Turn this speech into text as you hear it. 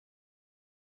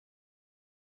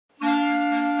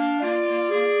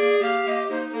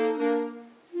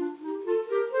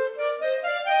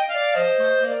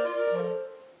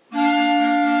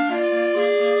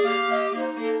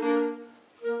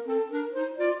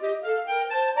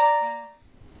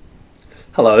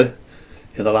Hello.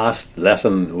 In the last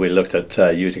lesson we looked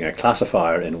at using a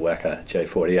classifier in Weka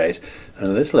J48, and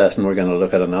in this lesson we're going to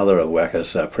look at another of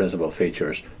Weka's principal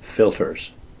features,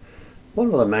 filters. One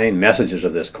of the main messages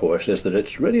of this course is that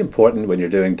it's really important when you're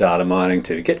doing data mining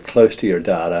to get close to your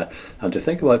data and to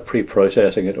think about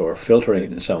pre-processing it or filtering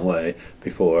it in some way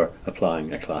before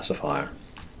applying a classifier.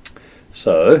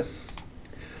 So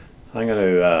I'm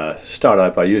going to start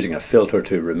out by using a filter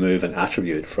to remove an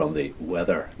attribute from the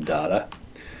weather data.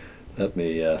 Let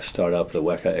me start up the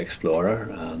Weka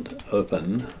Explorer and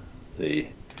open the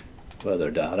weather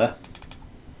data.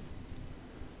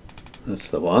 That's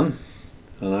the one.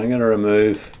 And I'm going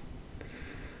to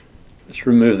let's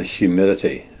remove the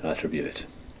humidity attribute.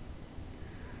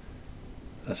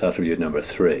 That's attribute number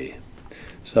 3.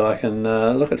 So I can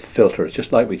look at filters,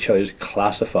 just like we chose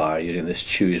classifier using this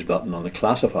choose button on the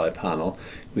classify panel.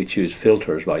 We choose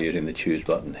filters by using the choose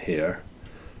button here.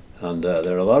 And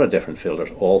there are a lot of different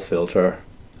filters. All filter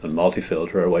and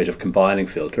multi-filter are ways of combining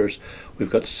filters.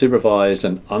 We've got supervised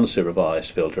and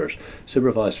unsupervised filters.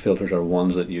 Supervised filters are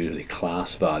ones that use the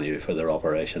class value for their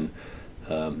operation.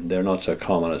 They're not so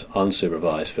common as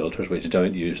unsupervised filters, which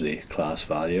don't use the class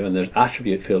value. And there's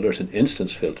attribute filters and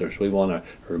instance filters. We want to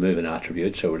remove an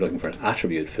attribute, so we're looking for an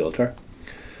attribute filter.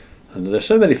 And there's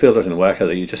so many filters in Weka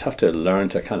that you just have to learn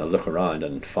to kind of look around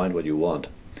and find what you want.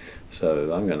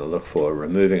 So I'm going to look for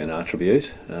removing an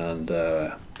attribute, and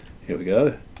here we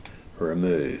go,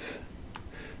 remove.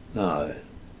 Now,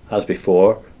 as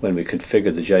before, when we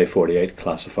configured the J48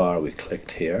 classifier, we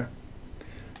clicked here.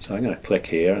 So I'm going to click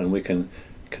here and we can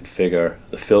configure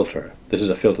the filter. This is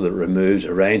a filter that removes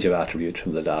a range of attributes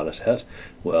from the data set.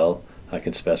 Well, I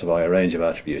can specify a range of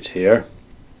attributes here.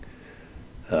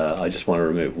 I just want to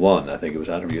remove one. I think it was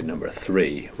attribute number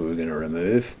 3 we were going to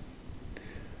remove.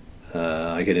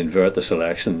 I can invert the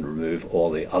selection, remove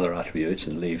all the other attributes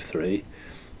and leave 3.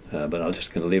 But I'm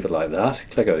just going to leave it like that.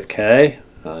 Click OK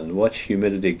and watch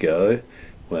humidity go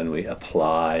when we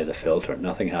apply the filter.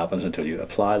 Nothing happens until you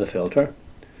apply the filter.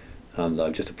 And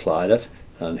I've just applied it,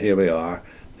 and here we are,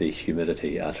 the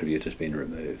humidity attribute has been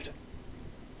removed.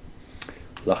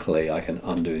 Luckily I can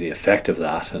undo the effect of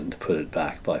that and put it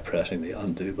back by pressing the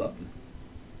undo button.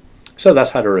 So that's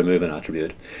how to remove an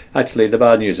attribute. Actually, the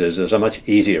bad news is there's a much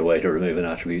easier way to remove an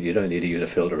attribute. You don't need to use a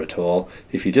filter at all.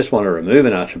 If you just want to remove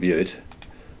an attribute,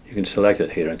 you can select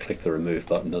it here and click the remove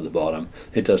button at the bottom.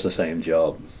 It does the same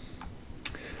job.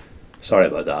 Sorry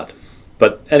about that.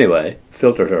 But anyway,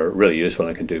 filters are really useful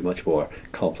and can do much more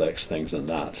complex things than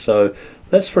that. So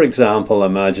let's, for example,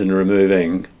 imagine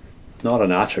removing not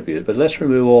an attribute, but let's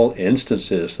remove all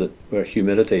instances where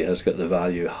humidity has got the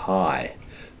value high.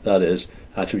 That is,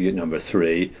 attribute number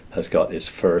 3 has got its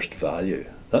first value.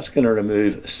 That's going to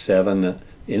remove 7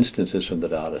 instances from the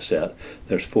data set.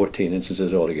 There's 14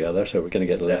 instances altogether, so we're going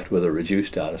to get left with a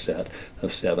reduced data set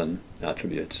of 7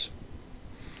 attributes.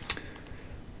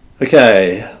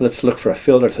 Okay, let's look for a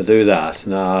filter to do that.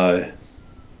 Now,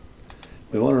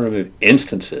 we want to remove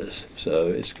instances, so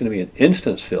it's going to be an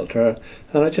instance filter,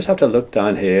 and I just have to look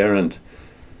down here and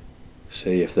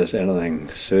see if there's anything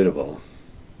suitable.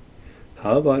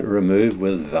 How about remove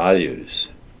with values?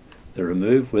 The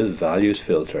remove with values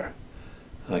filter.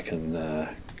 I can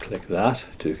click that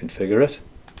to configure it,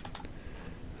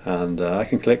 and I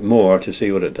can click more to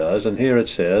see what it does, and here it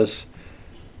says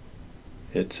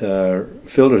it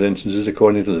filters instances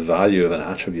according to the value of an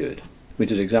attribute,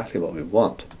 which is exactly what we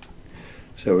want.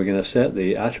 So we're going to set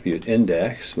the attribute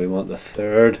index. We want the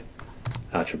 3rd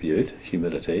attribute,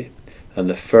 humidity, and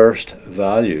the first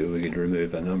value. We can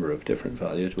remove a number of different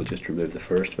values. We'll just remove the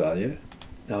first value.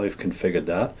 Now we've configured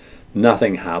that.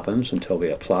 Nothing happens until we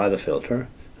apply the filter,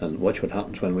 and watch what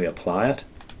happens when we apply it.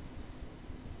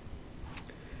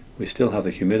 We still have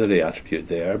the humidity attribute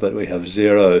there, but we have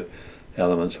 0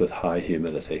 elements with high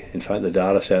humidity. In fact, the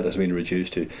data set has been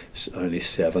reduced to only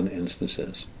 7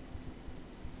 instances.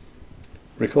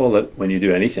 Recall that when you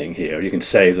do anything here, you can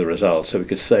save the results, so we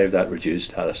could save that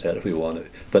reduced data set if we want to,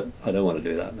 but I don't want to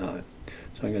do that now.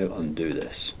 So I'm going to undo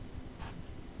this.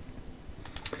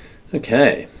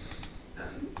 Okay,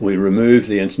 we remove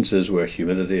the instances where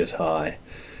humidity is high.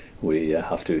 We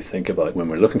have to think about, when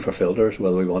we're looking for filters,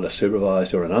 whether we want a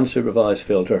supervised or an unsupervised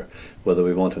filter, whether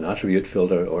we want an attribute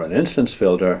filter or an instance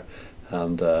filter,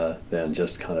 and then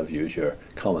just kind of use your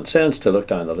common sense to look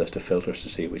down the list of filters to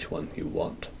see which one you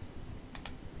want.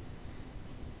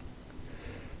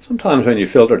 Sometimes when you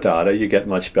filter data, you get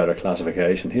much better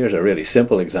classification. Here's a really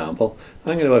simple example.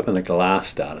 I'm going to open the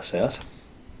glass data set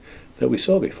that we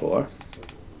saw before.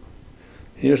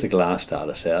 Here's the glass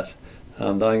data set,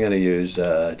 and I'm going to use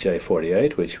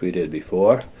J48, which we did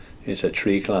before. It's a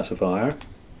tree classifier.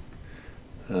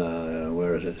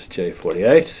 where is it? It's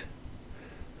J48.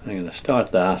 I'm going to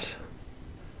start that,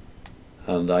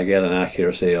 and I get an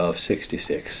accuracy of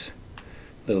 66,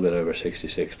 a little bit over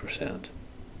 66%.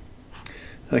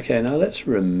 Okay, now let's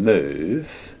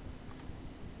remove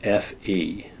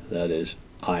Fe, that is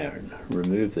iron.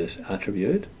 Remove this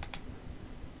attribute,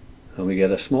 and we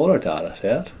get a smaller data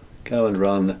set. Go and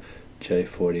run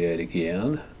J48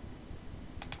 again,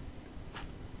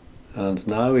 and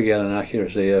now we get an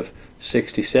accuracy of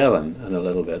 67 and a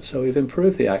little bit. So we've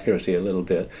improved the accuracy a little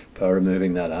bit by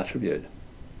removing that attribute.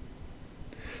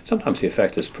 Sometimes the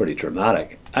effect is pretty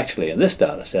dramatic. Actually, in this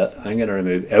data set, I'm going to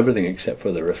remove everything except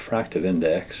for the refractive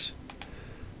index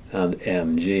and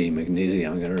Mg,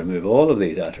 magnesium. I'm going to remove all of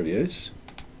these attributes.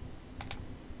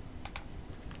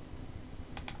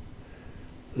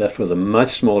 Left with a much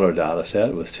smaller data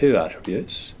set with 2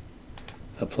 attributes.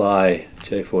 Apply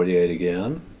J48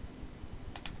 again.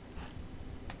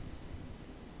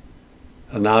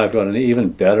 And now I've got an even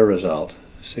better result,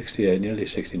 68, nearly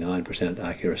 69%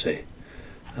 accuracy.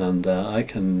 And I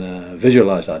can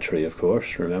visualize that tree, of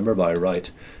course, remember, by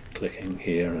right-clicking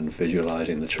here and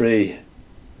visualizing the tree,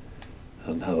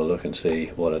 and have a look and see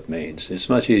what it means. It's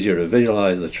much easier to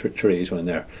visualize the trees when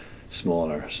they're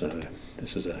smaller, so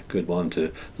this is a good one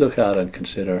to look at and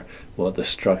consider what the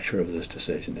structure of this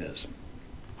decision is.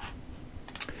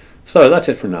 So that's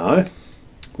it for now.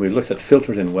 We've looked at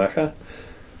filters in Weka.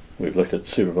 We've looked at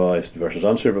supervised versus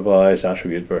unsupervised,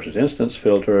 attribute versus instance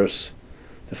filters.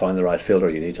 To find the right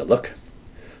filter, you need to look.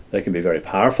 They can be very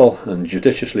powerful, and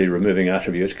judiciously removing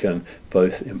attributes can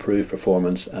both improve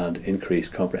performance and increase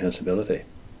comprehensibility.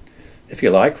 If you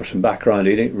like, for some background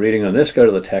reading on this, go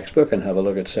to the textbook and have a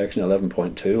look at section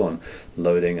 11.2 on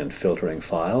loading and filtering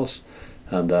files,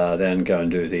 and then go and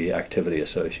do the activity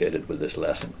associated with this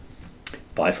lesson.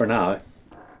 Bye for now.